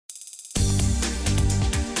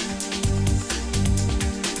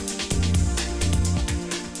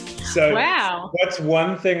So, Wow. what's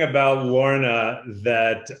one thing about Lorna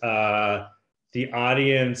that the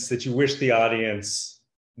audience that you wish the audience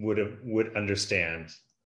would understand?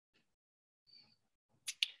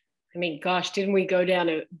 I mean, gosh, didn't we go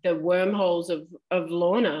down the wormholes of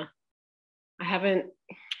Lorna? I haven't.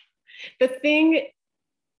 The thing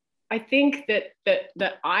I think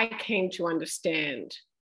that I came to understand,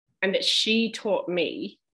 and that she taught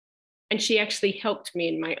me, and she actually helped me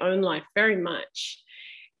in my own life very much,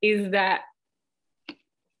 is that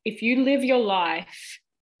if you live your life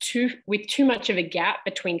with too much of a gap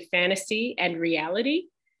between fantasy and reality,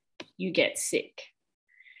 you get sick.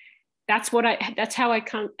 That's how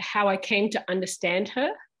I came to understand her.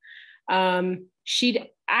 She'd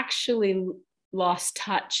actually lost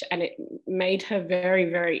touch, and it made her very,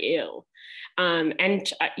 very ill.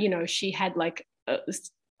 And she had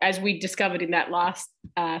as we discovered in that last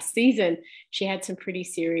season, she had some pretty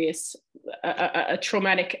serious, a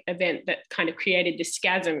traumatic event that kind of created this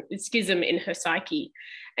schism in her psyche.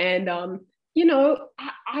 And I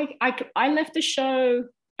left the show.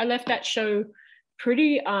 I left that show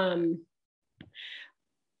pretty.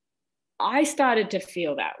 I started to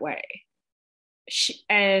feel that way.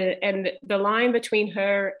 And the line between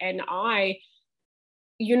her and I,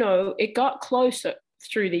 it got closer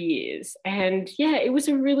through the years. And yeah, it was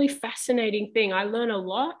a really fascinating thing. I learned a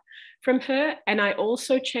lot from her, and I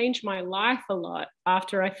also changed my life a lot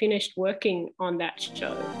after I finished working on that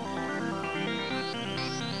show.